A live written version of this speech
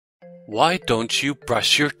Why don't you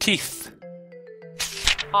brush your teeth?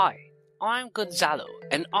 Hi, I'm Gonzalo,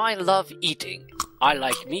 and I love eating. I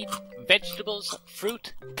like meat, vegetables,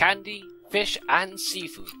 fruit, candy, fish, and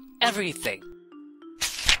seafood. Everything.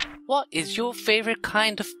 What is your favorite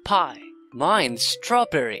kind of pie? Mine's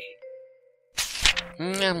strawberry.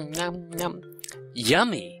 Nom, nom, nom.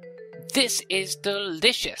 Yummy. This is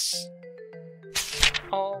delicious.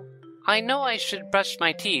 Oh, I know I should brush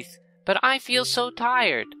my teeth, but I feel so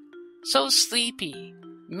tired, so sleepy.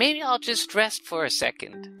 Maybe I'll just rest for a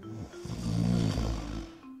second.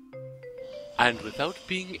 And without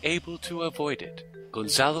being able to avoid it,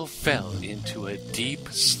 Gonzalo fell into a deep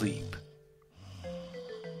sleep.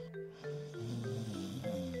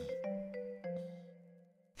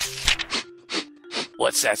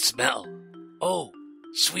 What's that smell? Oh,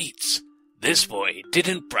 sweets. This boy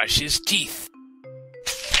didn't brush his teeth.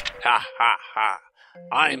 Ha ha ha.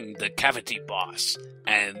 I'm the cavity boss,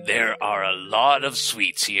 and there are a lot of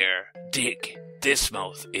sweets here. Dig. This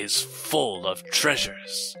mouth is full of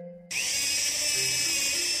treasures.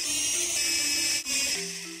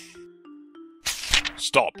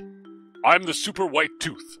 Stop. I'm the super white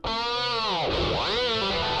tooth.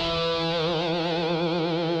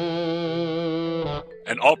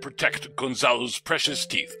 And I'll protect Gonzalo's precious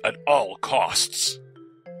teeth at all costs.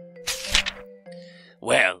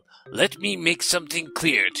 Well, let me make something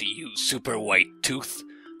clear to you, Super White Tooth.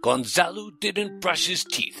 Gonzalo didn't brush his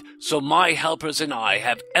teeth, so my helpers and I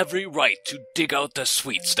have every right to dig out the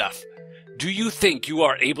sweet stuff. Do you think you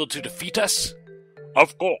are able to defeat us?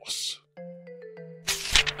 Of course.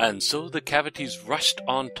 And so the cavities rushed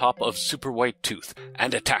on top of Super White Tooth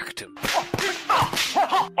and attacked him.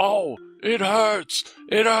 Oh, it hurts!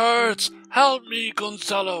 It hurts! Help me,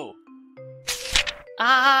 Gonzalo!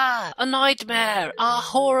 Ah, a nightmare! A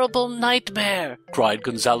horrible nightmare! Cried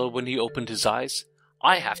Gonzalo when he opened his eyes.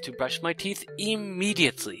 I have to brush my teeth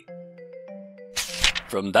immediately.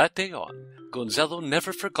 From that day on, Gonzalo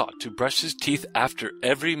never forgot to brush his teeth after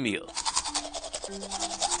every meal.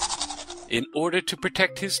 In order to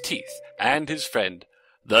protect his teeth and his friend,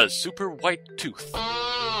 the Super White Tooth.